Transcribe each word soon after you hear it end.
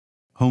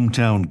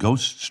Hometown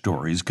Ghost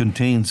Stories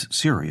contains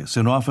serious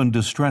and often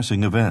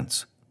distressing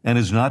events and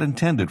is not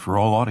intended for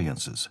all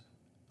audiences.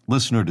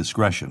 Listener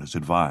discretion is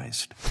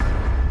advised.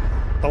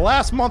 The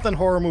last month in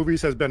horror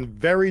movies has been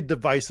very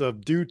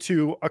divisive due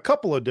to a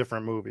couple of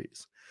different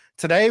movies.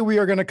 Today, we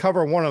are going to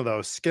cover one of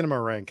those,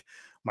 Skinamarink.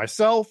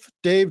 Myself,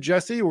 Dave,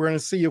 Jesse, we're going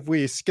to see if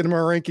we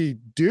Skinamarink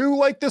do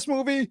like this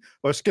movie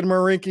or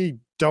Skinamarink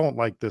don't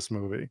like this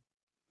movie.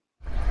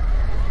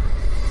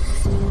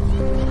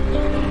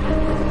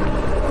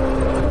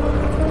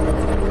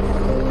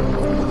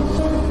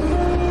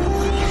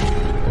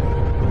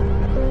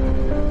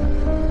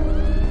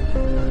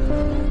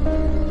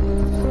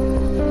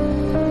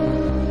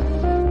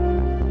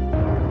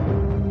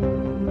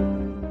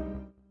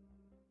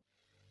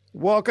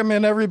 Welcome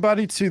in,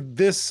 everybody, to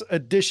this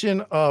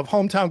edition of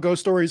Hometown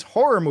Ghost Stories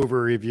horror movie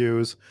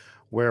reviews,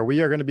 where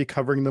we are going to be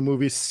covering the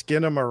movie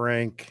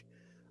Skinamarink.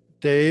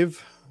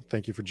 Dave,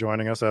 thank you for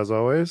joining us, as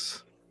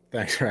always.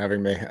 Thanks for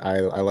having me. I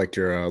liked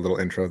your little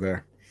intro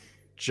there.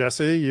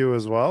 Jesse, you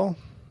as well.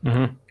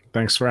 Mm-hmm.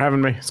 Thanks for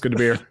having me. It's good to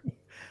be here.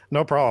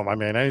 No problem. I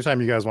mean, anytime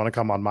you guys want to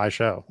come on my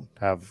show,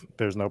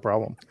 there's no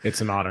problem.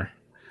 It's an honor.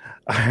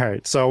 All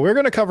right, so we're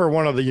going to cover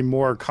one of the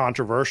more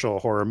controversial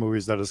horror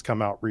movies that has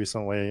come out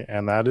recently,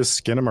 and that is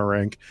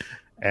Skinamarink.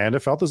 And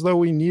it felt as though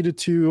we needed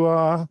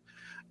to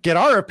get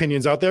our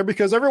opinions out there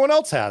because everyone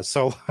else has.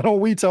 So why don't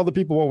we tell the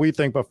people what we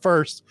think? But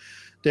first,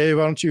 Dave,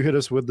 why don't you hit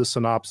us with the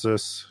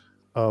synopsis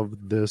of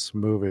this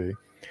movie?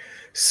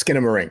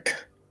 Skinamarink,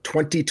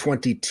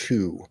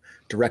 2022,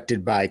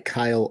 directed by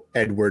Kyle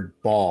Edward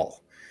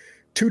Ball.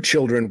 Two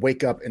children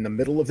wake up in the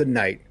middle of the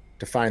night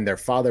to find their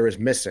father is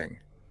missing,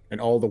 and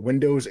all the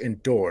windows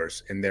and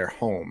doors in their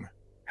home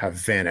have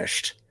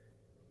vanished.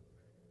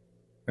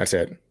 That's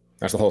it.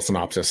 That's the whole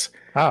synopsis.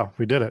 Oh,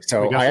 we did it.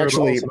 So I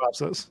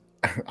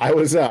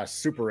was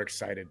super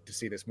excited to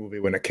see this movie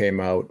when it came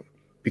out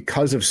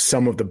because of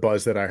some of the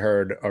buzz that I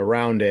heard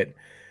around it,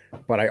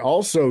 but I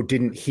also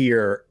didn't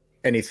hear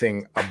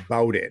anything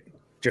about it,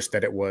 just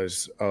that it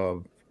was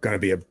going to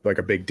be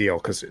a big deal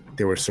because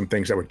there were some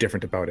things that were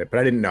different about it,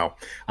 but I didn't know.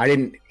 I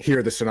didn't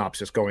hear the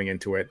synopsis going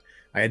into it.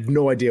 I had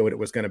no idea what it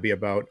was going to be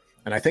about.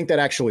 And I think that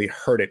actually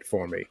hurt it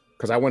for me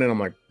because I went in, I'm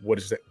like, what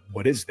is it?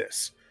 What is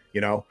this?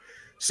 You know?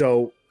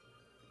 So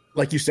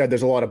like you said,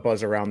 there's a lot of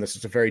buzz around this.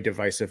 It's a very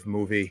divisive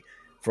movie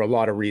for a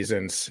lot of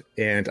reasons.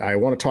 And I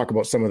want to talk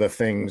about some of the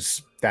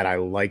things that I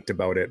liked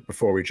about it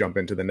before we jump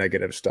into the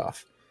negative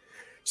stuff.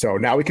 So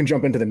now we can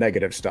jump into the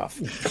negative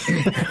stuff.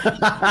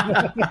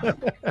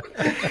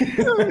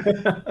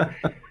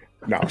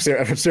 No,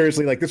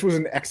 seriously, like this was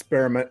an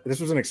experiment. This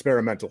was an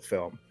experimental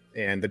film.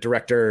 And the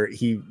director,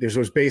 this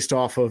was based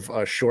off of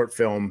a short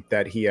film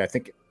that I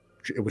think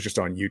it was just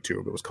on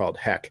YouTube. It was called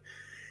Heck.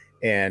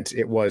 And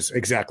it was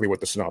exactly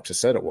what the synopsis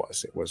said it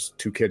was. It was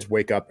two kids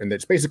wake up, and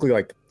it's basically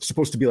like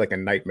supposed to be like a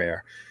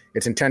nightmare.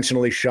 It's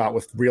intentionally shot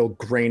with real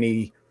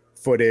grainy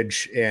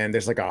footage, and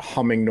there's like a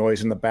humming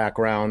noise in the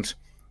background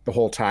the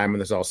whole time. And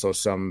there's also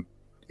some,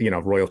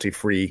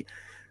 royalty-free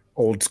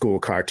old school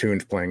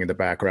cartoons playing in the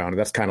background. And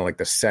that's kind of like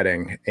the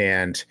setting.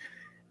 And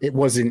it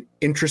was an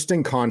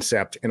interesting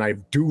concept, and I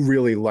do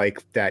really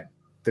like that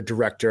the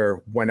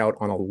director went out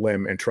on a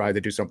limb and tried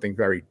to do something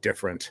very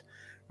different.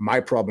 My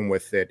problem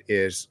with it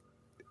is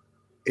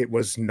it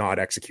was not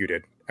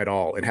executed at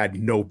all. It had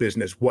no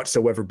business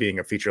whatsoever being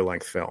a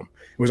feature-length film.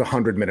 It was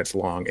 100 minutes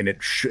long, and it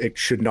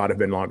should not have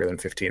been longer than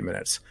 15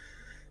 minutes.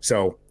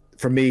 So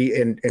for me,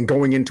 and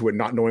going into it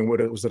not knowing what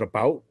it was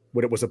about,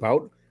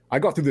 I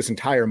got through this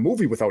entire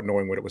movie without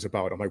knowing what it was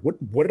about. I'm like,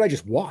 what did I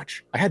just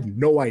watch? I had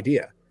no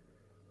idea.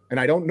 And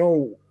I don't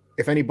know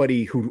if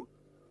anybody who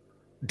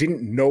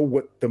didn't know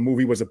what the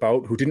movie was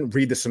about, who didn't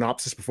read the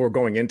synopsis before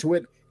going into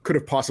it, could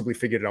have possibly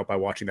figured it out by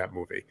watching that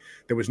movie.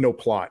 There was no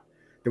plot.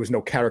 There was no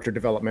character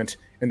development,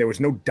 and there was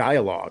no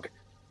dialogue.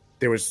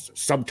 There was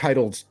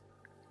subtitled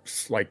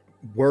like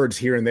words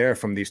here and there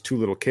from these two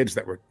little kids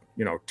that were,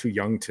 too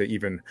young to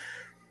even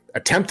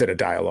attempt at a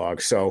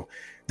dialogue. So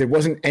there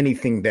wasn't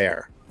anything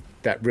there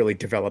that really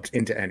developed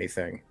into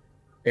anything.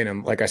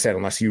 And like I said,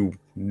 unless you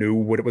knew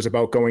what it was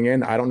about going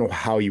in, I don't know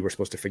how you were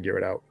supposed to figure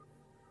it out.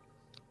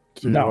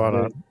 Do you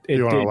want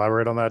to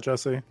elaborate on that,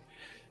 Jesse?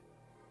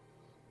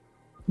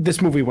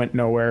 This movie went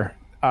nowhere.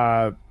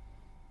 I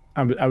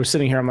was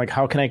sitting here. I'm like,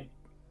 how can I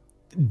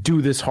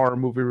do this horror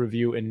movie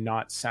review and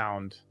not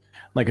sound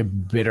like a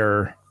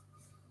bitter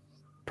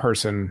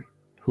person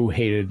who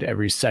hated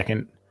every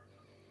second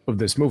of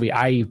this movie?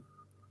 I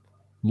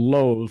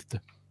loathed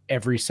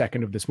every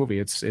second of this movie.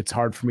 It's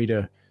hard for me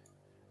to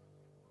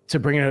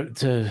bring it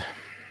to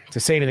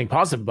say anything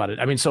positive about it.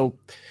 I mean, so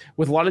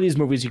with a lot of these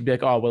movies, you can be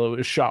like, oh, well, it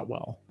was shot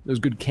well. There was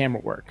good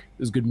camera work.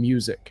 There's good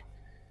music.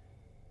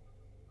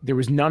 There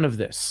was none of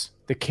this.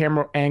 The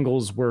camera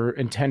angles were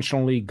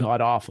intentionally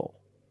god-awful.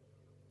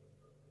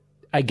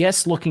 I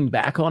guess looking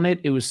back on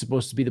it, it was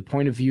supposed to be the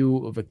point of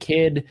view of a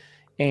kid,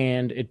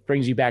 and it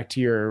brings you back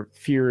to your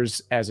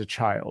fears as a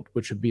child,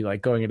 which would be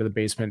like going into the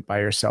basement by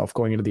yourself,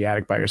 going into the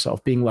attic by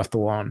yourself, being left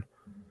alone.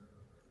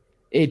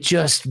 It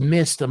just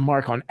missed the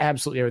mark on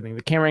absolutely everything.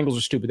 The camera angles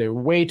are stupid. They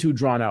were way too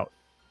drawn out.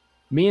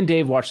 Me and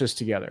Dave watched this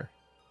together,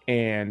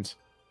 and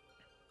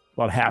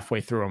about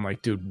halfway through, I'm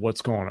like, dude,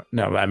 what's going on?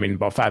 No, I mean,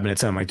 about 5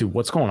 minutes in, I'm like, dude,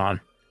 what's going on?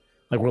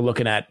 Like, we're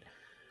looking at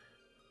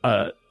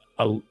the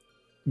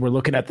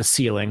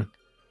ceiling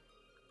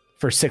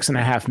for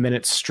 6.5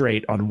 minutes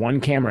straight on one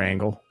camera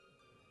angle,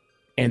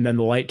 and then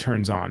the light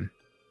turns on,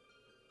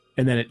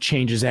 and then it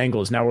changes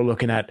angles. Now we're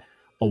looking at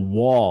a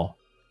wall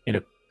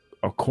in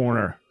a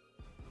corner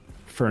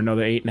for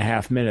another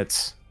 8.5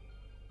 minutes,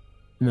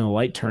 and then the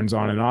light turns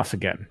on and off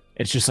again.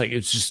 It's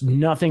just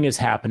nothing is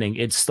happening.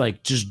 It's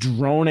like just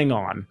droning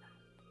on.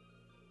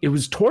 It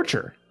was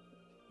torture.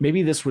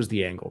 Maybe this was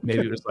the angle.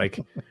 Maybe it was like,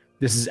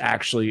 this is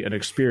actually an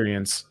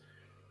experience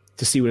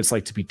to see what it's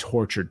like to be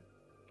tortured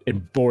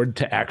and bored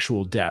to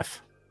actual death.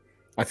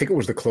 I think it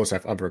was the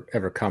closest I've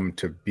ever come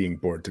to being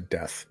bored to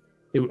death.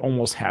 It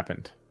almost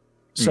happened.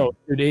 So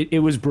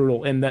it was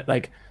brutal, and that,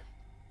 like,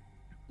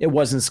 it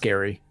wasn't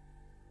scary.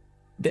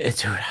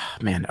 Dude,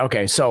 man.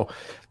 Okay, so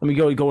let me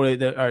go to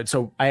the. All right,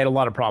 so I had a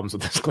lot of problems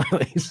with this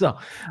clearly. So,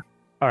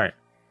 all right,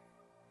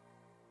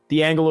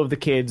 the angle of the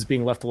kids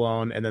being left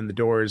alone, and then the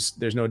doors.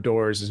 There's no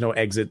doors. There's no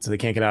exit, so they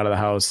can't get out of the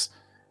house.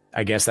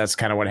 I guess that's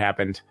kind of what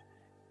happened.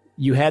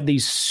 You had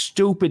these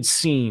stupid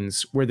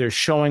scenes where they're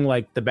showing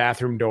like the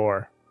bathroom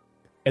door,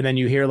 and then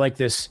you hear like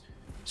this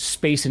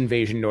space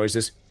invasion noise,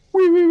 this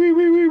wee, wee, wee,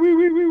 wee, wee, wee,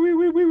 wee, wee,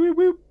 wee, wee, wee,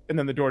 wee, and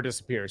then the door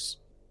disappears.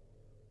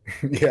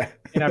 Yeah.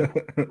 And that's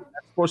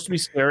supposed to be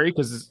scary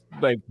because,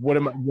 like, what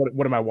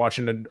am I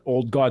watching, an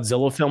old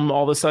Godzilla film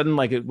all of a sudden,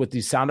 like, with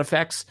these sound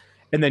effects,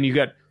 and then you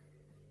got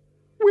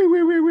wee,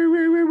 wee, wee, wee,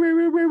 wee, wee, wee,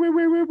 wee, wee,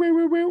 wee, wee, wee,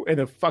 wee, wee, and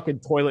the fucking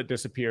toilet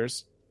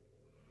disappears.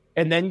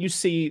 And then you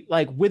see,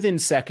 like, within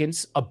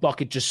seconds, a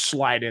bucket just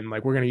slide in,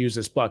 like, we're gonna use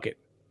this bucket.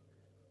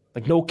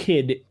 Like, no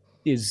kid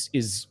is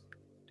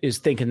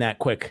thinking that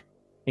quick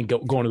and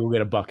going to go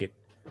get a bucket.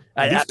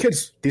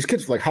 These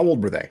kids, like, how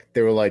old were they?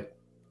 They were like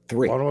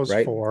 3. One was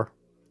right? 4.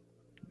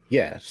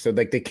 Yeah, so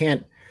like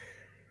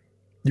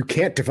you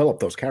can't develop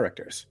those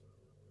characters.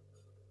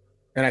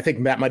 And I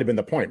think that might have been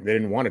the point. They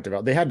didn't want to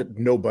develop. They had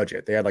no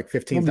budget. They had like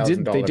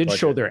 $15,000. They did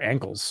show their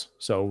ankles.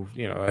 So,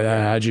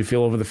 how'd you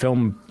feel over the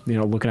film?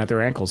 Looking at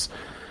their ankles.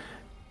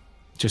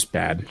 Just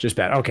bad.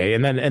 Okay,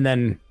 and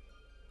then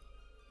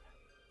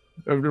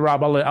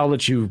Rob, I'll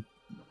let you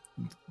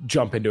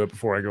jump into it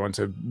before I go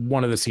into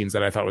one of the scenes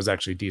that I thought was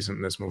actually decent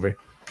in this movie.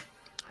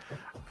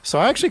 So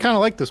I actually kind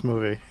of like this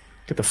movie.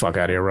 Get the fuck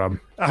out of here, Rob.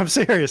 I'm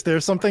serious.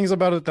 There's some things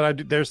about it that I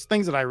do. There's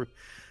things that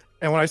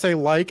and when I say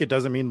like, it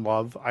doesn't mean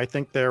love. I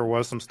think there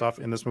was some stuff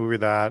in this movie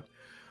that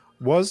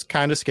was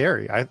kind of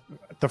scary.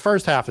 The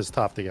first half is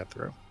tough to get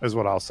through, is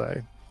what I'll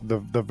say. The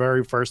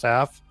very first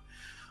half,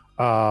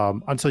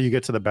 until you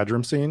get to the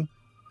bedroom scene.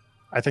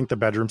 I think the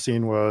bedroom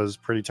scene was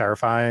pretty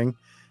terrifying.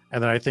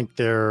 And then I think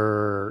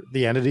the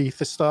entity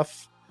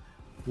stuff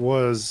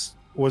was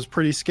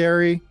pretty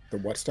scary. The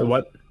what stuff? The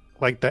what?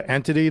 Like the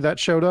entity that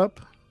showed up.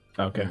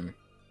 Okay.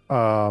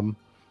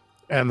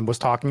 And was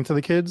talking to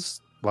the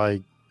kids,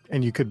 like,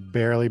 and you could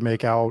barely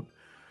make out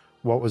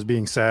what was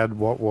being said,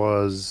 what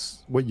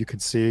you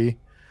could see.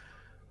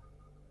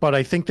 But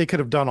I think they could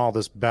have done all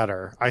this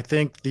better. I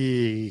think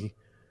the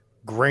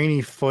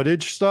grainy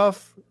footage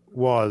stuff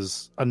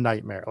was a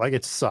nightmare. Like,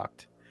 it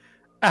sucked.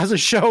 As a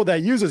show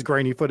that uses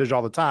grainy footage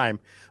all the time,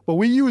 but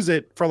we use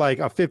it for like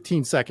a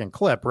 15-second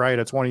clip, right?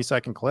 A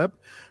 20-second clip.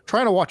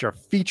 Trying to watch a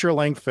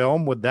feature-length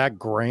film with that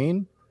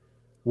grain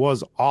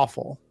was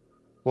awful.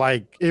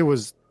 Like, it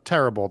was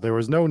terrible. There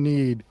was no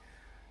need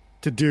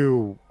to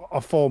do a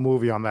full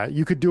movie on that.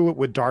 You could do it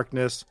with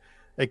darkness.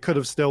 It could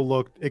have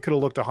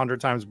looked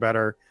 100 times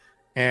better,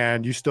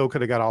 and you still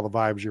could have got all the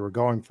vibes you were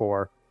going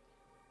for.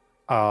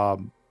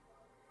 The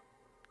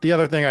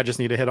other thing I just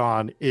need to hit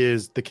on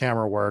is the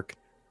camera work.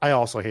 I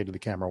also hated the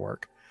camera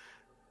work.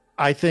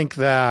 I think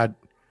that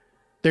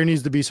there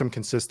needs to be some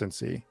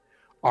consistency.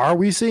 Are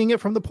we seeing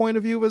it from the point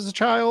of view as a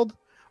child?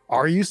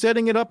 Are you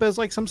setting it up as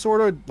like some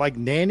sort of like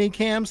nanny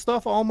cam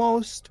stuff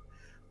almost?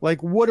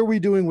 Like, what are we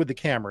doing with the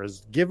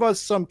cameras? Give us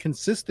some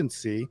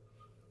consistency,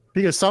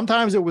 because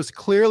sometimes it was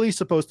clearly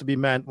supposed to be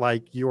meant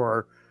like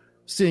you're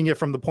seeing it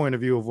from the point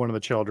of view of one of the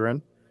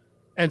children.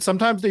 And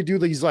sometimes they do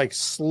these like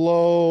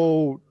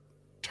slow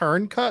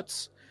turn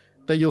cuts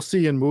that you'll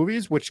see in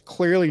movies, which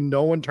clearly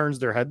no one turns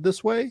their head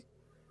this way.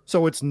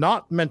 So it's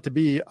not meant to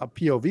be a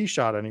POV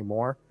shot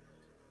anymore.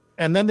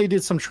 And then they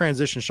did some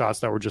transition shots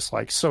that were just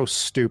like so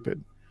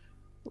stupid.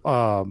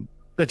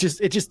 It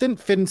just didn't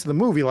fit into the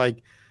movie.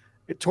 Like,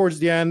 towards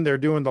the end, they're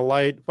doing the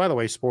light. By the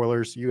way,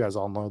 spoilers, you guys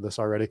all know this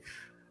already.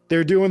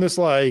 They're doing this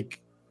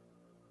like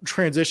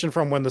transition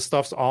from when the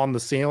stuff's on the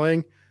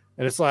ceiling,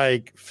 and it's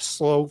like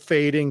slow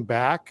fading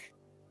back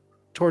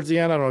towards the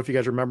end. I don't know if you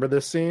guys remember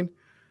this scene,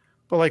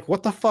 but like,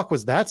 what the fuck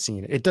was that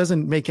scene? It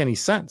doesn't make any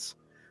sense,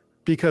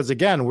 because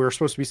again, we're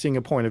supposed to be seeing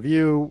a point of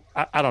view.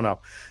 I don't know.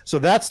 So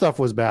that stuff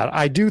was bad.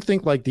 I do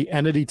think like the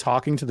entity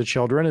talking to the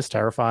children is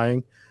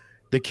terrifying.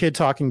 The kid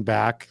talking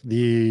back,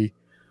 the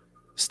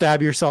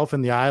stab yourself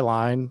in the eye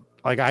line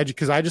Like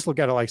because I just look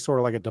at it like sort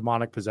of like a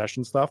demonic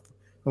possession stuff,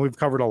 and we've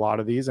covered a lot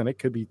of these, and it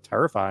could be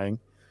terrifying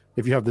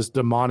if you have this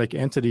demonic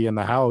entity in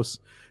the house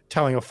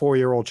telling a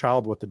 4-year-old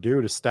child what to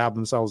do to stab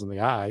themselves in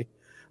the eye.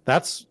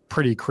 That's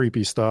pretty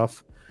creepy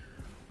stuff.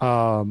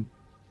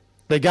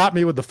 They got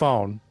me with the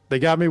phone. They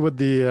got me with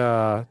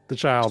the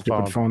child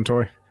phone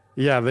toy.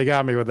 Yeah, they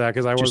got me with that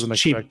because I wasn't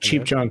expecting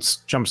cheap it.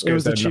 jump scare. It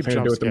was the that had cheap nothing to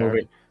jump do with the scare.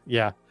 movie.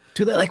 Yeah.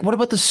 Dude, like, what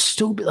about the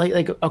stupid,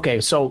 like, okay,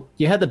 so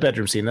you had the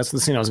bedroom scene. That's the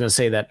scene I was going to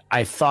say that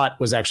I thought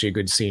was actually a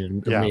good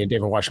scene. And me and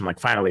David watched. I'm like,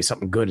 finally,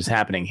 something good is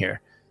happening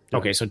here. Yeah.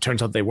 Okay, so it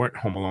turns out they weren't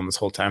home alone this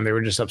whole time. They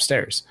were just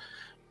upstairs.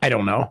 I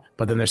don't know.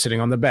 But then they're sitting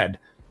on the bed.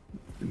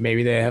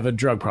 Maybe they have a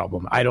drug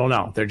problem. I don't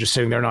know. They're just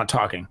sitting there not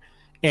talking.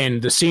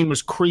 And the scene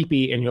was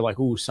creepy, and you're like,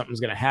 ooh, something's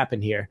going to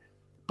happen here.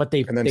 But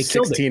they killed it.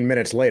 16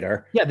 minutes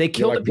later, they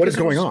killed it. What is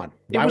going on?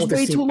 Why it was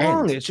way too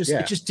long. It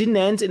just didn't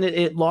end, and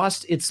it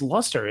lost its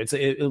luster.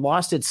 It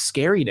lost its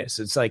scariness.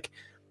 It's like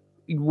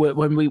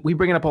when we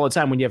bring it up all the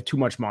time when you have too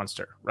much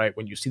monster, right?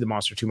 When you see the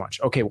monster too much.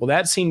 Okay, well,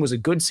 that scene was a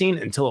good scene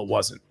until it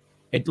wasn't.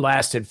 It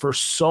lasted for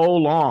so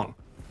long,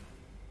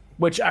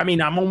 which, I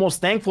mean, I'm almost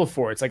thankful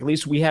for. It's like, at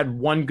least we had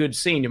one good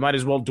scene. You might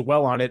as well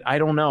dwell on it. I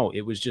don't know.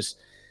 It was just,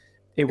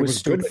 it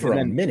was good for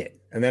a minute.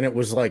 And then it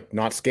was like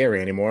not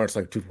scary anymore. It's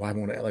like, dude, why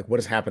won't it, like, what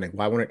is happening?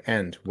 Why won't it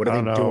end? What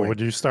are they doing? When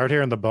you start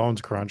hearing the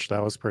bones crunch,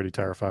 that was pretty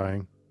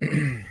terrifying.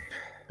 There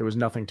was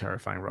nothing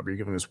terrifying, Rob. You're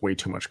giving this way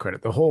too much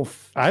credit. The whole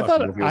I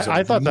thought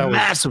that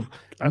was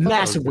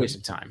massive waste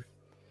of time.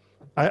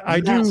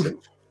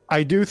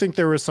 I do think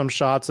there were some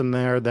shots in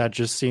there that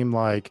just seemed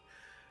like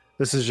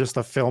this is just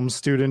a film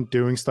student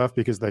doing stuff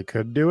because they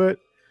could do it.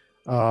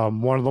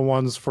 One of the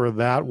ones for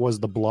that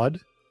was the blood.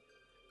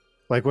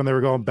 Like when they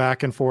were going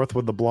back and forth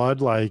with the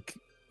blood, like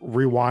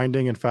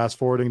rewinding and fast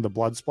forwarding the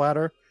blood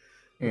splatter.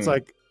 It's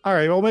like, all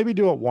right, well, maybe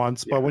do it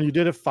once, but when you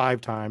did it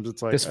 5 times,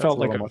 it's like this felt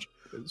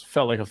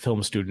like a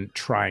film student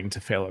trying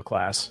to fail a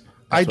class.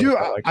 I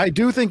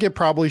do think it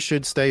probably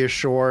should stay as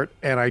short,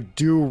 and I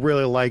do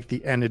really like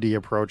the entity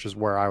approach is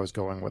where I was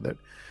going with it.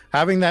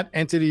 Having that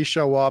entity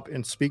show up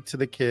and speak to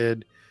the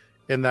kid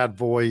in that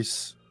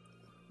voice,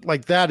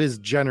 like that is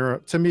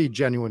to me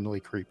genuinely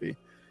creepy.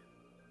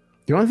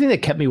 The only thing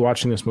that kept me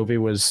watching this movie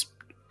was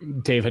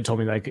Dave had told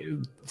me, like,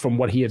 from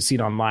what he had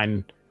seen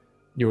online,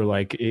 you were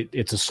like,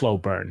 it's a slow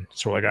burn.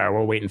 So we're like, all right,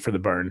 we're waiting for the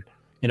burn.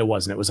 And it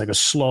wasn't. It was like a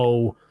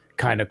slow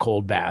kind of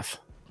cold bath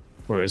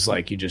where it was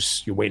like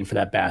you're waiting for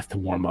that bath to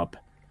warm up.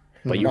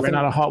 But you ran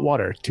out of hot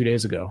water 2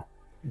 days ago.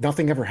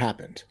 Nothing ever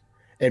happened.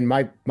 And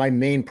my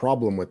main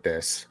problem with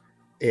this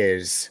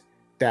is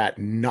that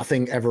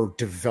nothing ever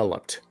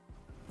developed.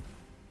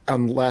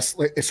 Unless,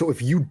 so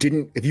if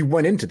you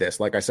went into this,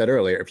 like I said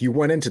earlier, if you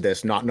went into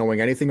this not knowing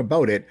anything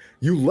about it,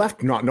 you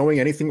left not knowing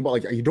anything about,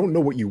 like, you don't know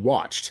what you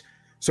watched.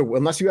 So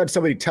unless you had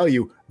somebody tell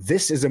you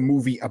this is a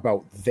movie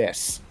about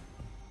this,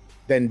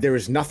 then there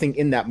is nothing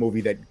in that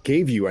movie that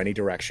gave you any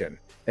direction.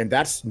 And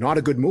that's not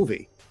a good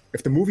movie.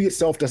 If the movie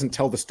itself doesn't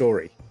tell the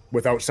story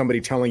without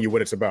somebody telling you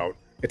what it's about,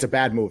 it's a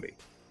bad movie.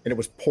 And it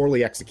was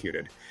poorly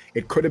executed.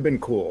 It could have been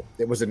cool.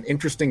 It was an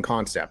interesting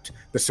concept.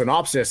 The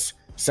synopsis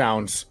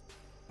sounds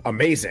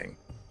amazing,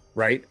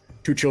 right?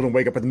 2 children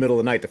wake up in the middle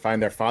of the night to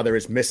find their father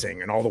is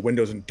missing and all the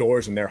windows and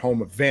doors in their home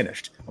have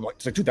vanished. I'm like,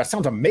 dude, that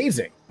sounds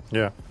amazing.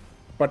 Yeah.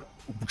 But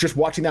just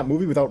watching that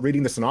movie without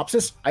reading the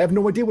synopsis, I have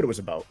no idea what it was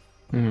about.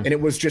 And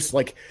it was just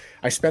like,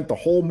 I spent the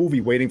whole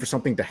movie waiting for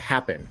something to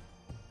happen.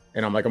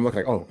 And I'm looking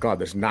like, oh God,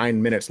 there's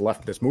 9 minutes left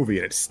of this movie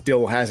and it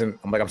still hasn't.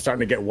 I'm starting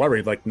to get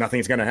worried, like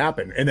nothing's going to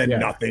happen. And then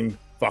nothing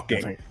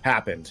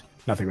happened.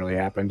 Nothing really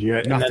happened.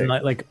 And then,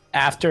 like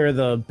after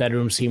the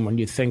bedroom scene, when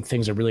you think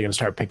things are really going to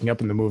start picking up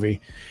in the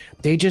movie,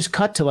 they just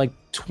cut to like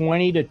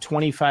 20 to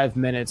 25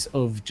 minutes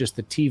of just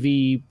the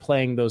TV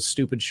playing those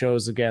stupid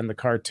shows again, the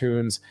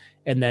cartoons,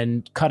 and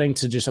then cutting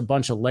to just a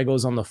bunch of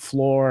Legos on the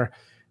floor.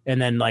 And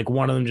then like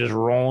one of them just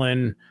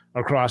rolling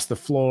across the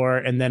floor.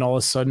 And then all of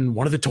a sudden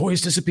one of the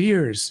toys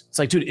disappears. It's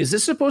like, dude, is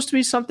this supposed to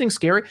be something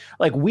scary?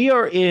 Like, we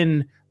are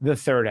in the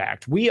third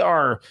act. We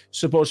are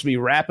supposed to be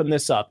wrapping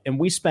this up. And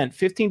we spent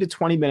 15 to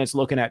 20 minutes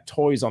looking at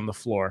toys on the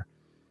floor.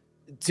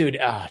 Dude,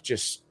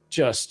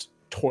 absolute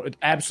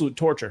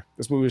torture.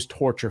 This movie was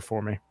torture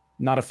for me.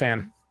 Not a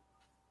fan.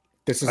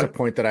 This is a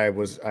point that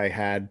I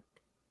had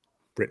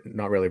written,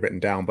 not really written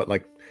down, but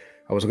like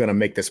I was going to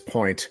make this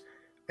point.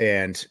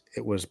 And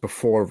it was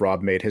before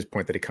Rob made his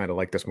point that he kind of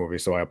liked this movie.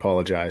 So I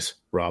apologize,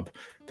 Rob.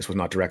 This was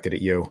not directed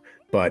at you.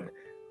 But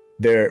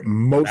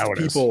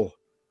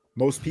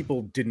most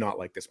people did not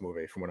like this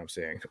movie from what I'm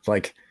seeing. It's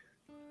like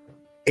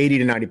 80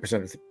 to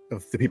 90%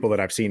 of the people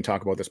that I've seen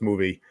talk about this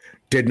movie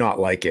did not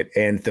like it.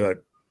 And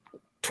the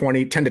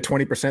 10 to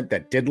 20%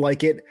 that did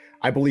like it,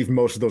 I believe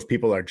most of those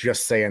people are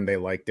just saying they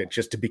liked it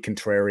just to be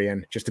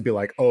contrarian, just to be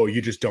like, oh,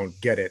 you just don't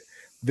get it.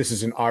 This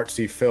is an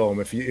artsy film.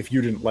 If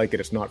you didn't like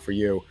it, it's not for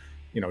you.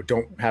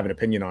 Don't have an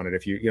opinion on it.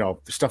 If you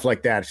stuff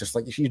like that, it's just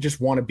like you just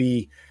want to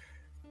be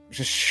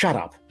just shut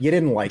up. You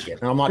didn't like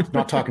it. And I'm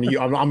not talking to you.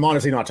 I'm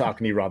honestly not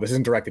talking to you, Rob. This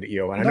isn't directed at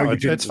you. And I know you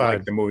didn't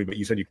like the movie, but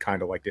you said you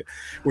kind of liked it.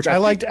 Which I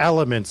liked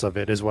elements of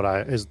it is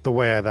the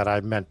way that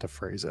I meant to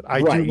phrase it.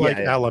 I do like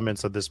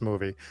elements of this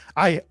movie.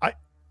 I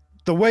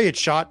the way it's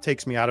shot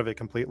takes me out of it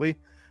completely.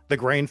 The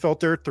grain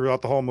filter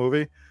throughout the whole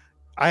movie.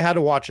 I had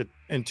to watch it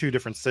in 2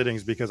 different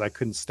sittings because I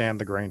couldn't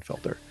stand the grain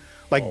filter.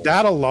 Like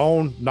that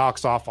alone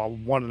knocks off a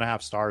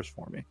 1.5 stars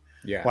for me.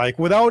 Yeah. Like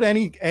without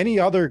any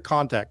other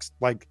context,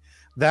 like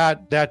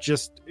that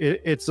just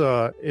it's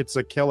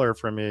a killer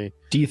for me.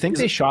 Do you think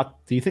they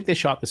shot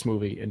this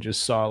movie and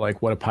just saw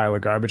like what a pile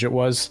of garbage it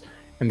was,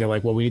 and they're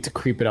like, well, we need to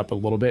creep it up a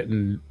little bit?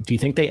 And do you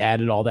think they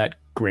added all that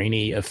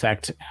grainy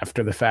effect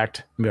after the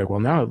fact and be like, well,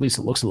 now at least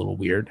it looks a little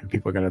weird and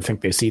people are going to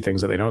think they see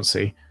things that they don't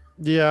see?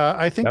 Yeah,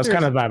 I think that's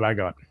kind of the vibe I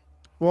got.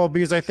 Well,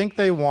 because I think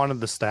they wanted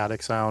the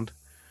static sound,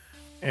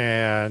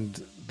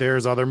 and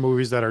there's other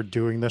movies that are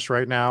doing this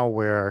right now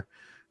where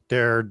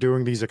they're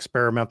doing these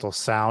experimental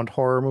sound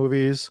horror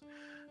movies.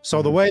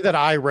 So the way that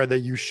I read that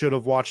you should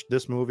have watched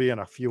this movie and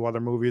a few other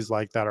movies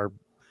like that are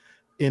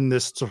in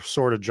this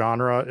sort of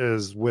genre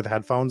is with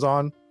headphones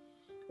on.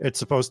 It's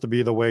supposed to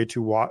be the way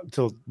to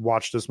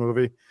watch this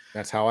movie.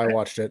 That's how I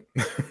watched it.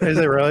 Is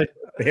it really?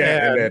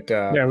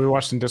 Yeah, we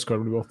watched in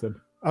Discord. We both did.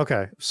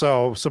 Okay,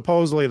 so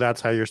supposedly that's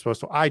how you're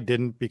supposed to. I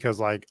didn't, because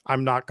like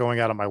I'm not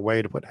going out of my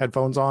way to put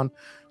headphones on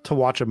to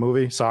watch a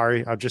movie.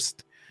 Sorry, I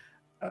just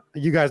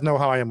you guys know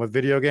how I am with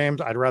video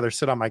games. I'd rather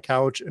sit on my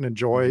couch and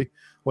enjoy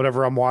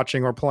whatever I'm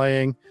watching or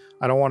playing.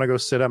 I don't want to go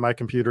sit at my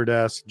computer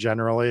desk.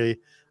 Generally,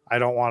 I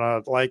don't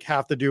want to like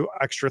have to do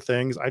extra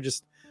things. I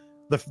just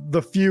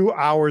the few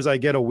hours I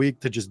get a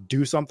week to just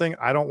do something,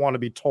 I don't want to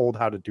be told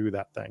how to do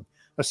that thing,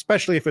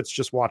 especially if it's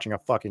just watching a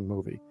fucking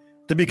movie.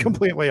 To be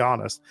completely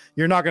honest,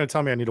 you're not going to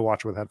tell me I need to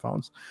watch with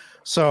headphones.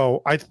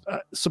 So I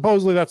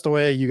supposedly that's the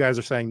way you guys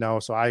are saying no.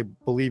 So I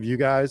believe you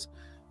guys.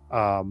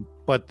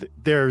 But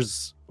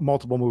there's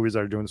multiple movies that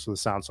are doing this with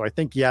the sound. So I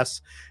think,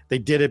 yes, they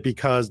did it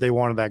because they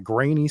wanted that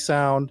grainy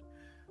sound.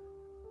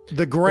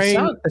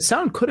 The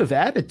sound could have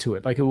added to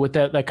it, like with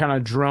that kind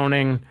of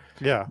droning.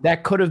 Yeah,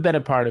 that could have been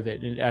a part of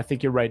it. And I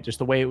think you're right. Just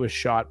the way it was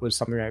shot was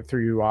something that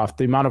threw you off.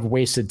 The amount of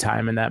wasted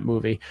time in that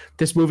movie.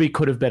 This movie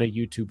could have been a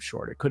YouTube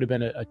short. It could have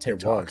been a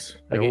TikTok.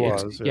 It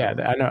was. Yeah,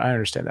 I know. I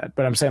understand that.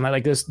 But I'm saying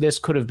like this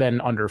could have been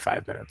under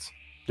 5 minutes.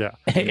 Yeah,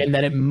 and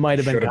then it might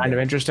have been kind of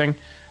interesting.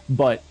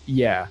 But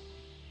yeah.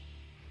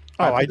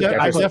 Oh, I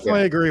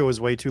definitely agree. It was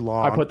way too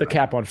long. I put the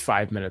cap on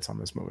 5 minutes on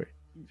this movie.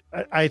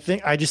 I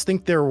just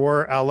think there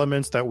were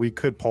elements that we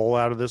could pull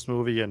out of this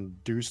movie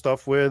and do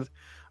stuff with.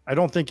 I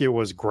don't think it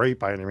was great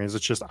by any means.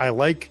 It's just I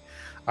like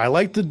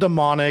the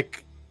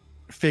demonic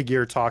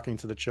figure talking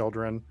to the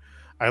children.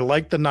 I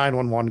like the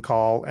 911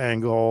 call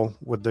angle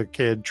with the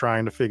kid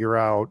trying to figure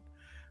out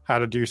how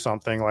to do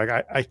something. Like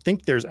I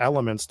think there's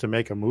elements to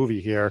make a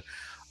movie here.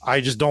 I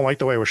just don't like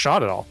the way it was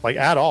shot at all. Like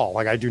at all.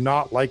 Like I do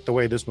not like the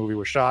way this movie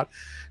was shot.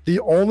 The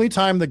only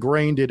time the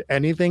grain did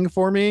anything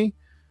for me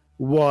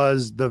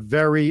was the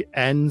very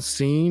end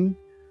scene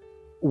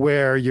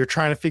where you're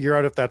trying to figure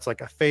out if that's like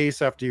a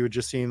face after you had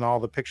just seen all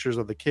the pictures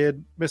of the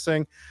kid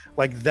missing.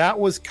 Like that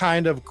was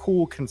kind of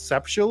cool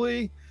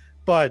conceptually,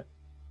 but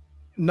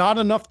not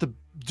enough to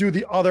do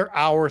the other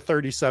hour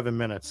 37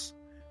 minutes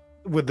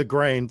with the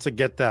grain to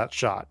get that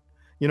shot.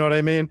 You know what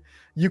I mean?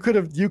 You could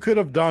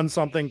have done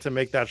something to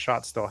make that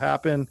shot still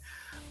happen.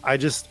 I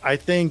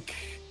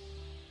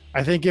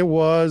think it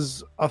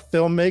was a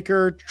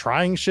filmmaker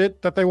trying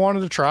shit that they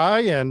wanted to try,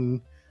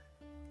 and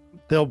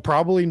they'll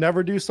probably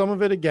never do some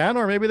of it again,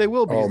 or maybe they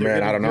will. Oh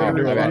man, I don't know.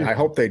 I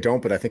hope they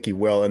don't, but I think he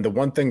will. And the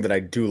one thing that I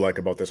do like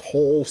about this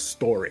whole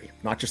story,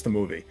 not just the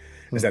movie,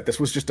 is that this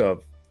was just a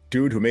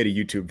dude who made a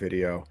YouTube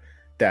video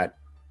that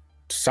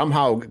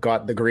somehow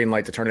got the green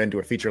light to turn it into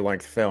a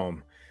feature-length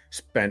film,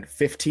 spent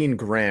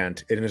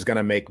 $15,000 and is going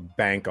to make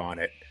bank on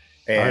it.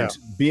 And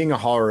being a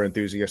horror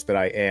enthusiast that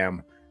I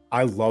am,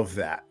 I love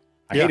that.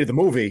 I hated the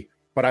movie,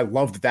 but I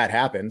loved that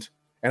happened.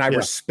 And I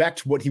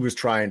respect what he was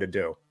trying to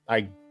do.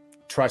 I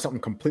try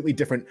something completely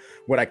different.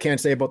 What I can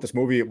say about this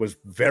movie, it was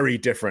very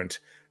different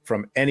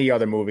from any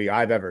other movie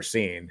I've ever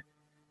seen.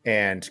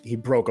 And he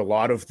broke a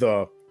lot of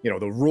the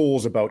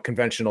rules about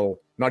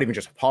conventional, not even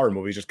just horror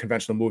movies, just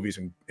conventional movies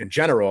in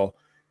general,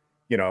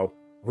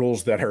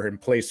 rules that are in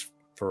place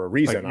for a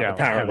reason,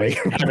 apparently.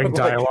 Having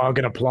dialogue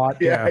and a plot.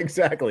 Yeah,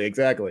 exactly.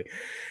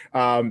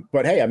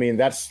 But hey, I mean,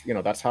 that's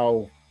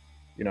how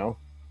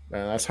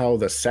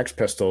the Sex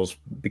Pistols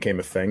became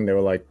a thing. They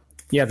were like,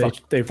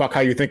 they fuck how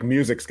you think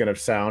music's going to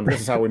sound.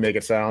 This is how we make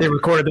it sound. They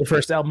recorded their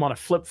first album on a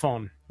flip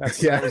phone.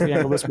 That was the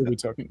angle this movie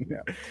took.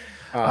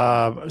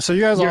 So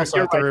you guys also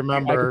have to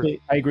remember.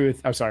 I agree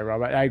with. I'm sorry,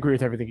 Rob. I agree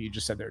with everything you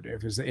just said there,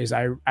 Dave.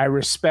 I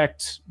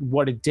respect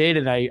what it did,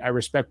 and I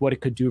respect what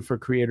it could do for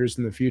creators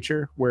in the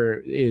future.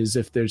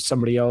 If there's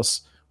somebody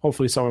else,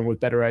 hopefully someone with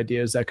better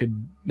ideas that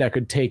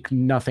could take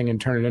nothing and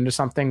turn it into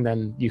something,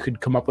 then you could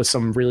come up with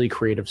some really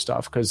creative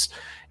stuff. Because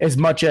as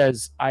much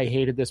as I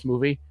hated this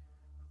movie,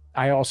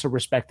 I also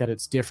respect that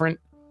it's different,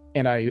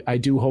 and I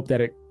do hope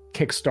that it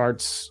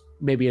kickstarts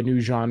maybe a new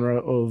genre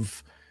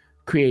of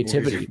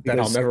creativity that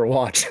I'll never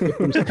watch.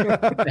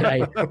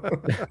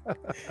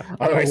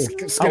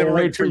 I'll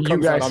wait for you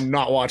guys. I'm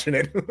not watching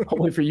it. I'll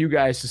wait for you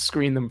guys to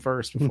screen them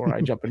first before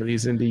I jump into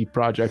these indie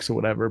projects or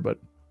whatever. But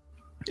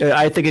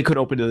I think it could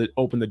open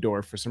the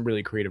door for some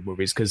really creative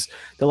movies, because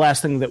the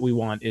last thing that we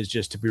want is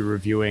just to be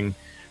reviewing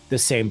the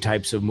same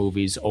types of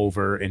movies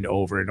over and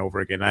over and over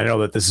again. I know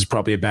that this is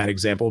probably a bad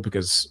example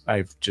because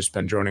I've just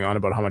been droning on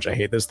about how much I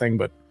hate this thing,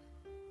 but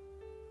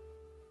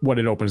what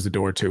it opens the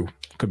door to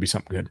could be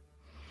something good.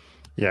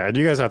 Yeah, and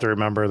you guys have to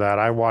remember that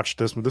I watched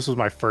this. This was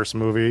my first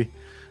movie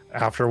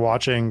after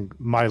watching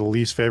my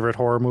least favorite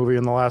horror movie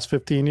in the last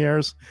 15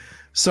 years.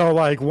 So,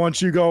 like,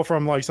 once you go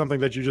from, like,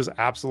 something that you just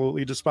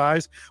absolutely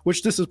despise,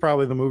 which this is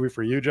probably the movie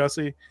for you,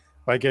 Jesse,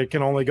 like, it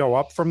can only go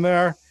up from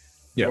there.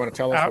 Yeah. You want to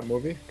tell us what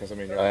movie? Because, I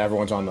mean,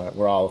 everyone's on the...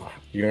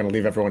 You're going to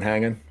leave everyone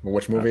hanging?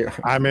 Which movie?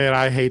 I mean,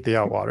 I hate The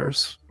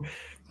Outwaters.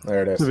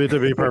 There it is. To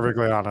be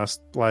perfectly honest,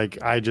 like,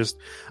 I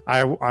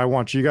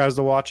want you guys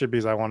to watch it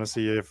because I want to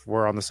see if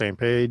we're on the same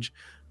page,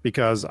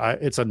 because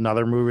it's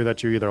another movie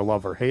that you either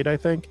love or hate, I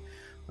think.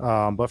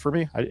 But for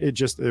me,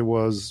 it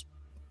was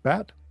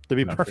bad, to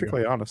be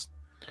perfectly honest.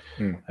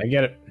 I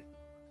get it.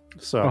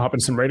 So I'll hop in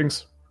some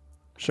ratings.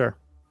 Sure.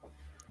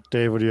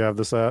 Dave, what do you have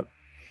this at?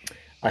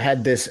 I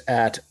had this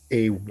at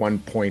a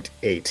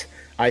 1.8.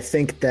 I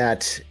think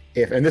that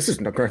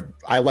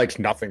I liked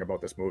nothing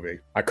about this movie.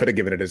 I could have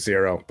given it a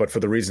 0, but for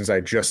the reasons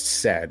I just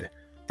said,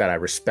 that I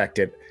respect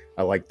it,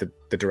 I like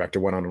the director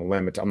went on a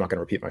limb. I'm not going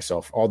to repeat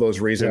myself. All those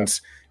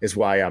reasons is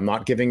why I'm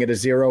not giving it a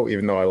 0,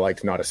 even though I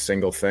liked not a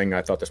single thing.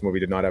 I thought this movie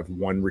did not have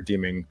one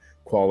redeeming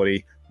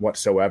quality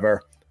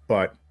whatsoever.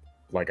 But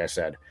like I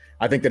said,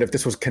 I think that if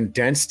this was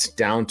condensed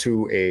down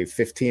to a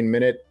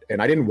 15-minute,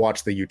 and I didn't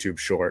watch the YouTube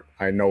short.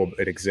 I know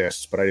it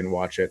exists, but I didn't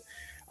watch it.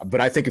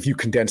 But I think if you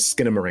condense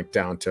Skinamarink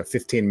down to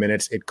 15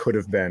 minutes, it could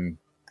have been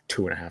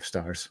 2.5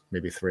 stars,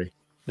 maybe 3.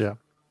 Yeah.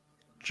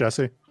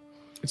 Jesse?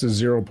 It's a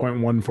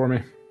 0.1 for me.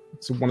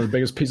 It's one of the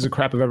biggest pieces of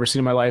crap I've ever seen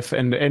in my life.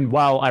 And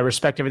while I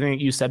respect everything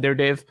that you said there,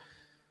 Dave,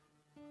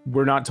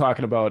 we're not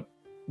talking about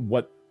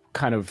what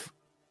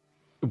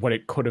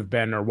it could have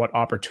been or what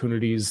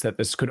opportunities that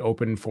this could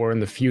open for in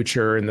the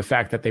future, and the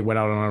fact that they went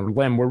out on a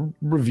limb. We're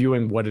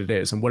reviewing what it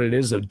is, and what it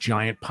is a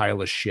giant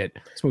pile of shit.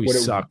 This movie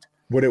sucked.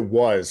 What it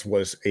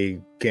was a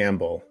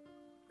gamble.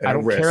 I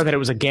don't care that it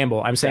was a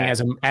gamble. I'm saying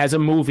as a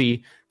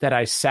movie that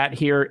I sat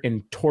here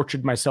and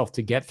tortured myself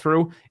to get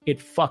through, it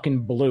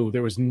fucking blew.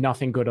 There was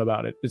nothing good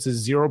about it. It's a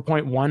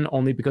 0.1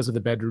 only because of the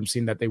bedroom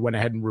scene that they went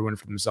ahead and ruined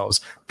for themselves.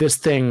 This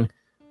thing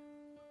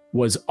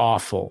was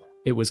awful.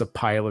 It was a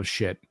pile of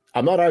shit.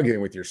 I'm not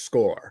arguing with your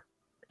score.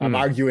 I'm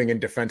arguing in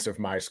defense of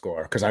my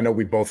score, because I know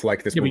we both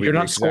like this movie. But you're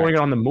not scoring it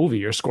on the movie.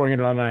 You're scoring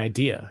it on an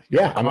idea.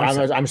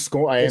 I'm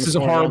scoring. This is a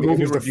horror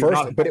movie review,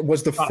 but it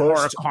was the first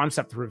horror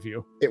concept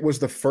review. It was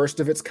the first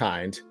of its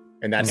kind,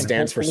 and that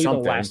stands for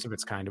something. The last of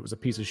its kind. It was a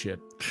piece of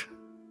shit.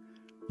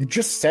 You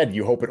just said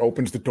you hope it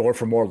opens the door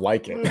for more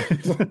like it.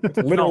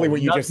 Literally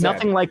what you just said.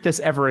 Nothing like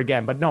this ever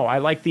again. But no, I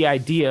like the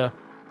idea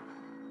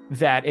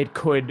that it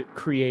could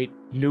create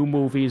new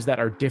movies that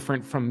are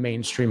different from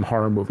mainstream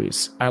horror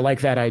movies. I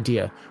like that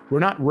idea. We're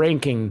not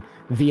ranking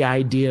the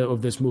idea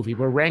of this movie.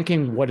 We're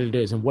ranking what it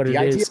is, and what it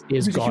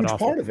is god awful.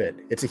 Part of it.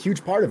 It's a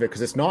huge part of it,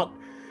 because it's not.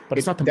 But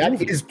it's not the that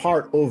movie. Is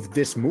part of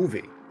this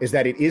movie. Is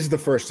that it is the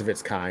first of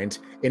its kind,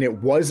 and it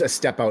was a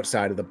step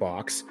outside of the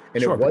box,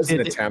 and it was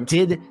an attempt.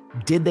 Did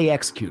they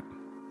execute?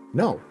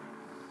 No.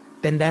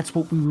 Then that's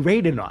what we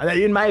rated on.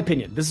 In my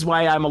opinion, this is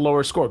why I'm a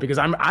lower score, because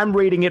I'm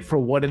rating it for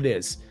what it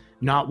is,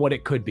 not what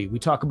it could be. We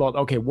talk about,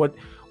 okay, what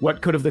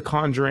could have The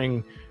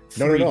Conjuring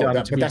 3 done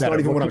but that's not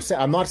even what I'm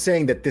saying. I'm not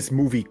saying that this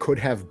movie could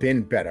have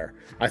been better.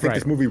 I think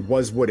this movie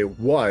was what it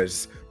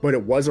was, but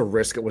it was a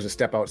risk. It was a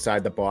step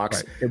outside the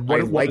box.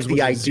 Right. I like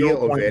the idea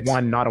of it.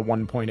 0.1, not a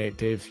 1.8,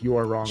 Dave. You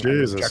are wrong.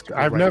 Jesus,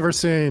 I've never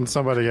seen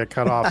somebody get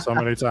cut off so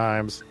many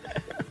times.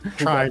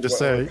 Trying to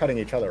say, we're cutting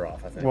each other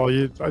off, I think.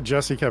 Well,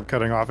 Jesse kept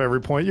cutting off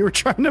every point you were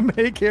trying to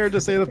make here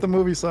to say that the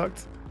movie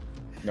sucked.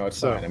 No,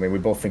 it's fine. I mean, we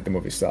both think the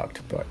movie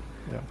sucked, but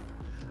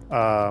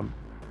yeah.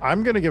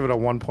 I'm going to give it a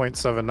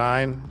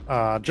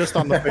 1.79, just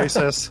on the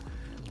basis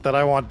that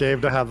I want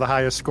Dave to have the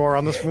highest score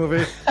on this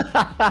movie.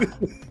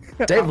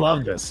 Dave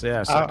loved this.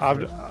 Yeah,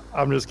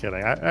 I'm just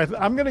kidding.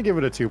 I'm going to give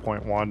it a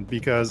 2.1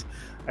 because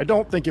I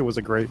don't think it was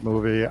a great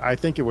movie. I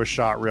think it was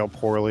shot real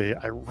poorly.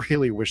 I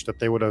really wish that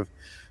they would have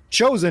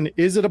chosen,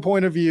 is it a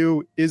point of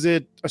view? Is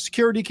it a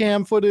security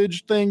cam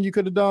footage thing you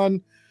could have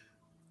done?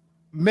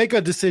 Make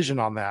a decision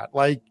on that.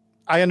 Like,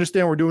 I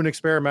understand we're doing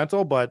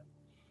experimental, but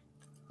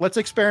let's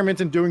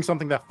experiment in doing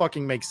something that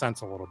fucking makes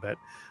sense a little bit.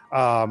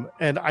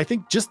 And I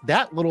think just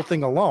that little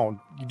thing alone,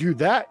 you do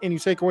that and you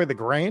take away the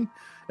grain,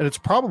 and it's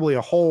probably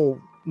a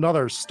whole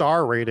another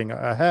star rating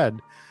ahead,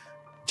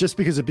 just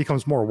because it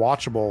becomes more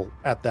watchable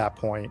at that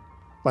point,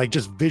 like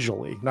just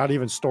visually, not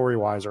even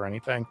story-wise or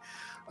anything.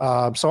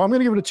 So I'm going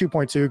to give it a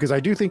 2.2 because I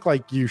do think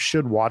like you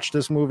should watch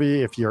this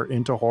movie if you're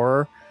into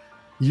horror.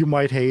 You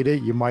might hate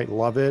it. You might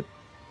love it.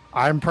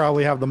 I'm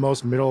probably have the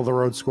most middle of the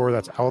road score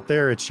that's out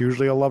there. It's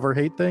usually a love or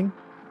hate thing.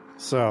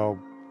 So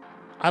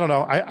I don't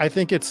know. I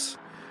think,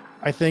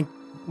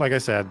 like I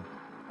said,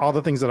 all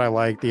the things that I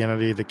like, the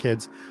entity, the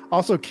kids.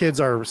 Also,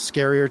 kids are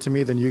scarier to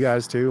me than you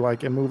guys too,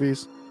 like in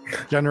movies,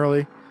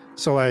 generally.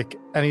 So like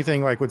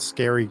anything like with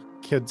scary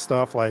kid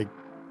stuff, like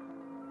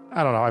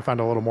I don't know, I find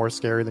it a little more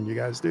scary than you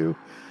guys do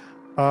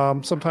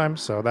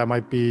sometimes. So that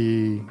might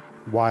be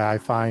why I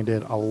find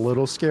it a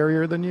little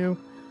scarier than you.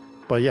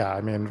 But yeah,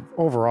 I mean,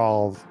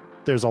 overall,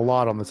 there's a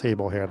lot on the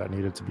table here that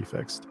needed to be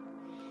fixed.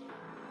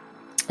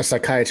 A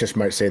psychiatrist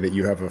might say that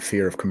you have a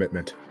fear of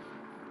commitment.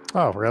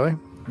 Oh, really?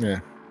 Yeah.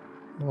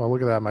 Well,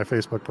 look at that. My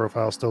Facebook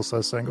profile still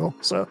says single.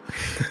 So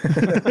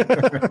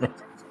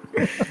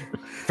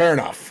fair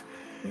enough.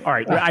 All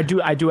right. I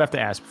do have to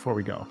ask before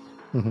we go.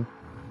 Mm-hmm.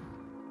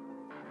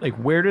 Like,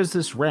 where does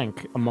this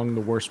rank among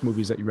the worst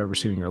movies that you've ever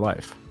seen in your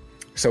life?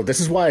 So this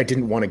is why I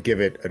didn't want to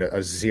give it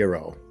a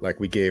 0 like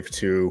we gave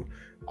to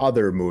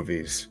other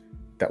movies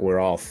that we're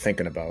all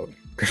thinking about.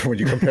 Because when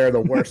you compare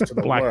the worst to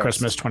the Black worst,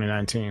 Christmas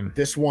 2019,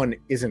 this one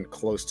isn't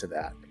close to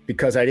that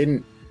because I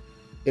didn't.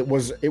 It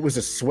was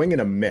a swing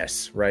and a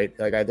miss, right?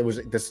 Like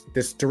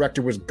this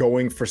director was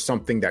going for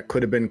something that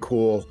could have been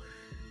cool.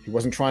 He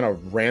wasn't trying to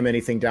ram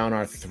anything down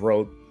our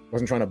throat.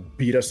 Wasn't trying to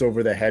beat us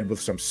over the head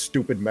with some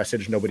stupid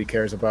message nobody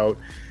cares about.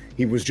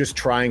 He was just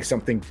trying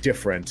something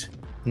different,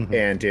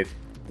 and it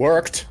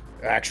worked.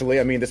 Actually,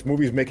 I mean, this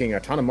movie's making a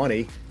ton of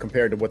money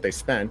compared to what they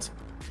spent,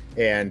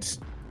 and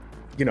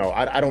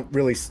I don't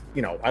really,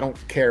 I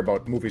don't care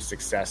about movie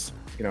success.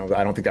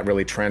 I don't think that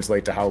really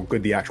translates to how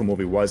good the actual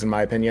movie was, in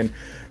my opinion.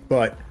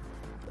 But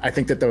I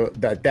think that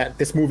that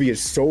this movie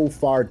is so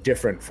far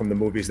different from the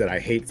movies that I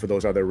hate for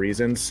those other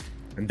reasons,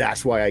 and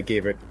that's why I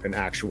gave it an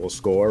actual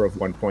score of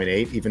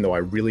 1.8, even though I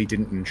really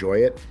didn't enjoy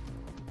it.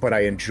 But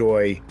I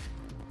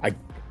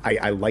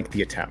like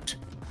the attempt.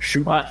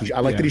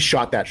 I like that he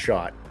shot that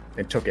shot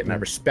and took it, and I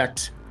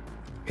respect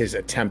his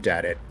attempt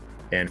at it.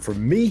 And for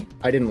me,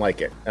 I didn't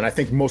like it. And I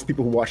think most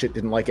people who watched it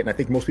didn't like it. And I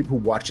think most people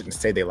who watched it and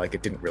say they like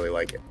it didn't really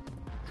like it.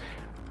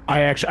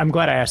 I'm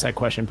glad I asked that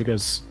question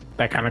because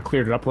that kind of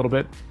cleared it up a little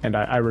bit. And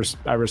I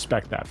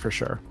respect that for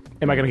sure.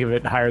 Am I going to give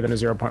it higher than a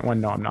 0.1?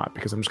 No, I'm not,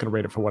 because I'm just going to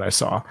rate it for what I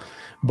saw.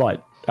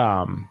 But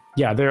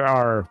there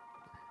are,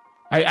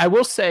 I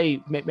will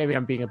say, maybe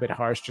I'm being a bit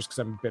harsh just because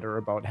I'm bitter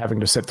about having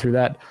to sit through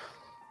that.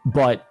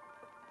 But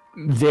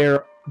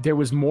there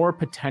was more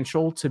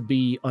potential to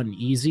be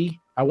uneasy.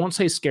 I won't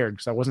say scared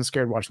because I wasn't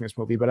scared watching this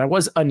movie, but I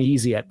was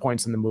uneasy at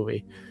points in the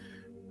movie.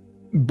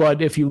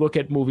 But if you look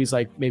at movies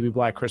like maybe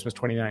Black Christmas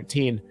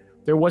 2019,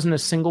 there wasn't a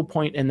single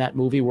point in that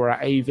movie where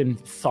I even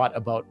thought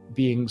about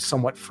being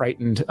somewhat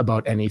frightened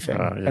about anything.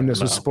 And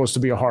this was supposed to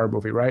be a horror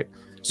movie, right?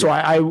 So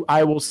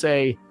I will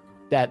say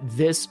that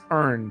this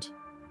earned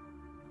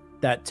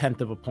that 10th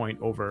of a point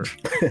over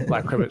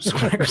Black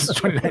Christmas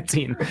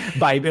 2019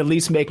 by at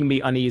least making me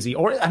uneasy.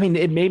 Or, I mean,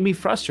 it made me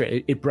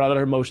frustrated. It brought out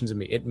emotions in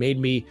me. It made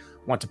me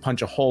want to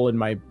punch a hole in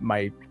my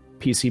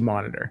PC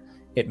monitor.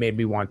 It made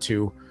me want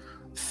to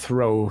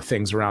throw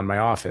things around my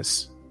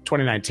office.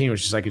 2019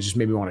 was just like, it just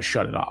made me want to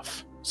shut it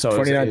off. So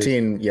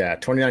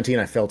 2019,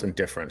 I felt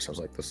indifference. I was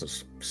like, this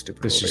is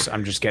stupid.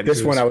 I'm just getting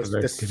this one.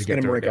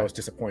 Skinamarink, I was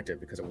disappointed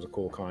because it was a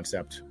cool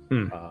concept.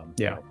 In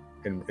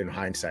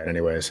hindsight,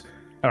 anyways.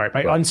 All right,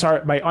 my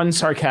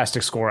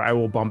unsarcastic score, I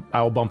will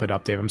bump it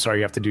up, Dave. I'm sorry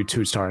you have to do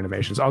 2-star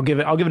animations. I'll give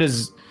it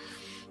as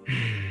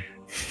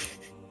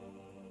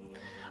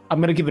I'm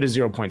going to give it a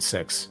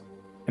 0.6,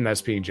 and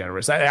that's being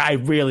generous. I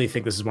really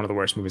think this is one of the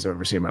worst movies I've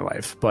ever seen in my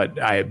life,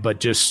 but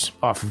just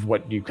off of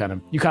what you kind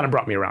of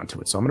brought me around to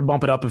it. So I'm going to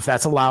bump it up if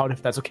that's allowed,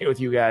 if that's okay with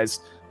you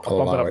guys. I'll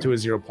bump it up to a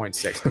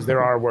 0.6 because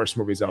there are worse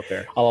movies out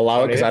there. I'll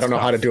allow it because I don't know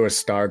how to do a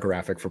star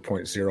graphic for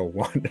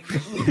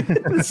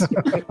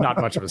 0.01. Not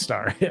much of a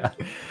star, yeah.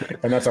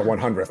 And that's a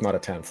 100th, not a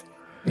 10th.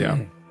 Yeah.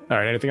 All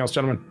right. Anything else,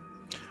 gentlemen?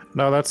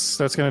 No, that's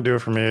going to do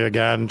it for me.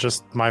 Again,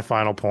 just my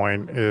final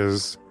point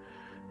is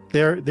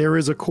there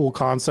is a cool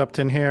concept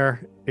in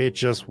here. It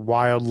just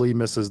wildly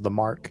misses the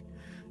mark.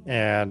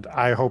 And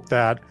I hope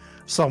that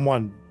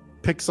someone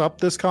picks up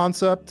this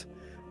concept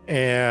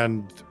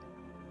and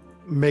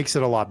makes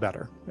it a lot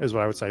better, is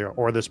what I would say,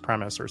 or this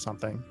premise or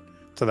something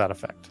to that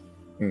effect.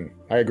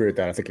 I agree with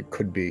that. I think it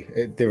could be.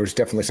 There was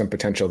definitely some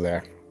potential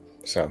there.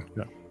 So,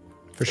 yeah.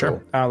 For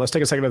sure. Let's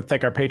take a second to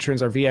thank our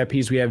patrons, our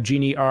VIPs. We have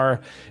Jeannie R,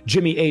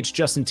 Jimmy H,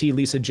 Justin T,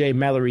 Lisa J,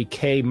 Mallory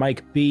K,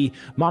 Mike B,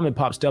 Mom and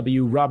Pops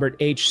W, Robert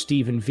H,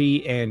 Stephen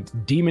V,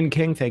 and Demon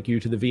King. Thank you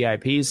to the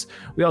VIPs.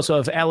 We also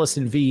have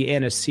Allison V,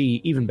 Anna C,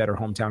 Even Better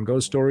Hometown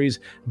Ghost Stories,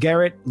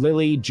 Garrett,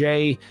 Lily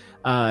J,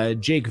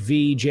 Jake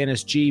V,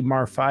 Janice G,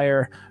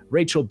 Marfire,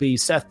 Rachel B,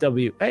 Seth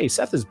W. Hey,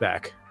 Seth is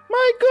back.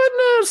 My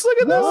goodness,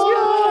 look at this.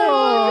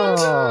 Oh,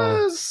 my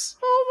goodness.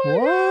 Oh my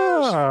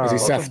gosh. Is he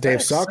Seth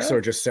Dave Sucks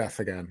or just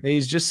Seth again?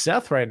 He's just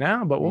Seth right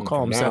now, but we'll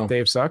call him Seth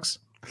Dave Sucks.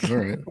 All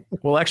right.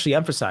 We'll actually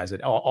emphasize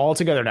it all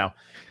together now.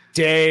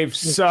 Dave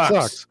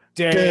Sucks.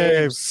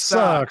 Dave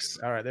Sucks.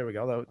 All right, there we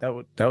go.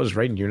 That was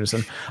right in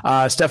unison.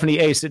 Stephanie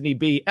A, Sydney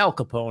B, Al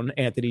Capone,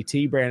 Anthony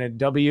T, Brandon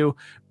W,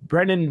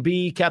 Brennan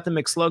B, Captain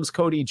McSlugs,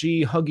 Cody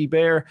G, Huggy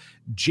Bear,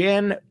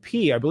 Jan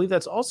P. I believe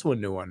that's also a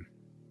new one.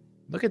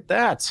 Look at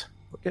that.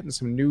 getting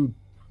some new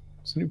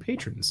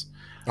patrons.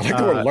 I like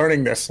that we're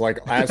learning this like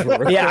as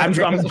we're yeah, I'm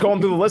going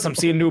through the list. I'm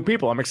seeing new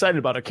people. I'm excited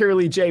about it. Kira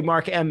Lee J,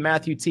 Mark M,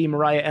 Matthew T,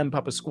 Mariah M,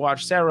 Papa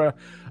Squatch, Sarah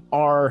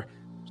R,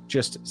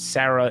 just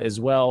Sarah as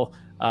well.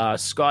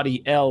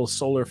 Scotty L,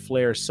 Solar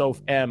Flare,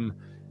 Soph M,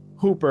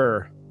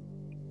 Hooper,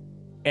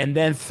 and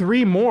then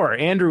 3 more: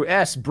 Andrew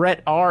S,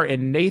 Brett R,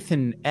 and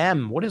Nathan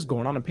M. What is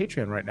going on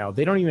Patreon right now?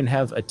 They don't even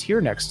have a tier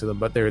next to them,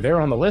 but they're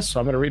there on the list, so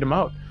I'm going to read them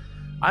out.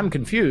 I'm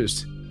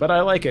confused, but I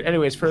like it.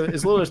 Anyways, for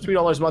as little as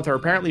 $3 a month, or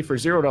apparently for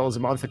 $0 a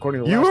month,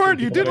 according to the last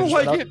you didn't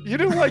like it. You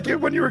didn't like it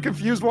when you were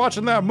confused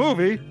watching that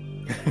movie.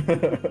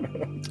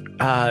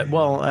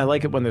 Well, I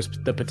like it when there's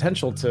the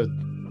potential to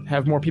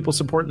have more people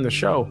supporting the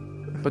show.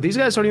 But these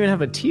guys don't even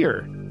have a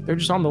tier. They're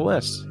just on the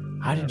list.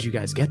 How did you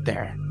guys get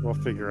there? We'll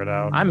figure it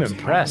out. I'm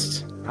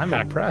impressed.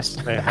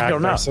 They I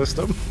don't know.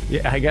 System.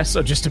 Yeah, I guess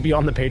so. Just to be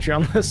on the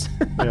Patreon list.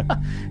 Yeah.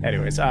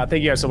 Anyways,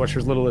 thank you guys so much for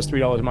as little as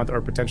 $3 a month or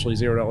potentially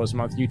 $0 a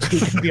month. You too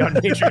can be on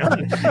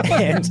Patreon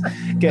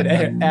and get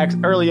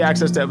early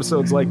access to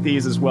episodes like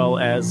these, as well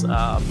as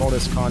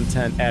bonus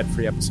content,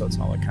 ad-free episodes,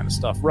 and all that kind of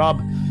stuff. Rob,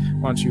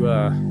 why don't you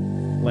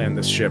land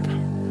this ship?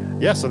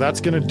 Yeah, so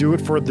that's going to do it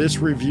for this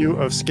review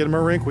of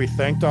Skinamarink. We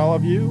thanked all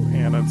of you,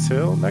 and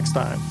until next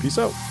time, peace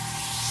out.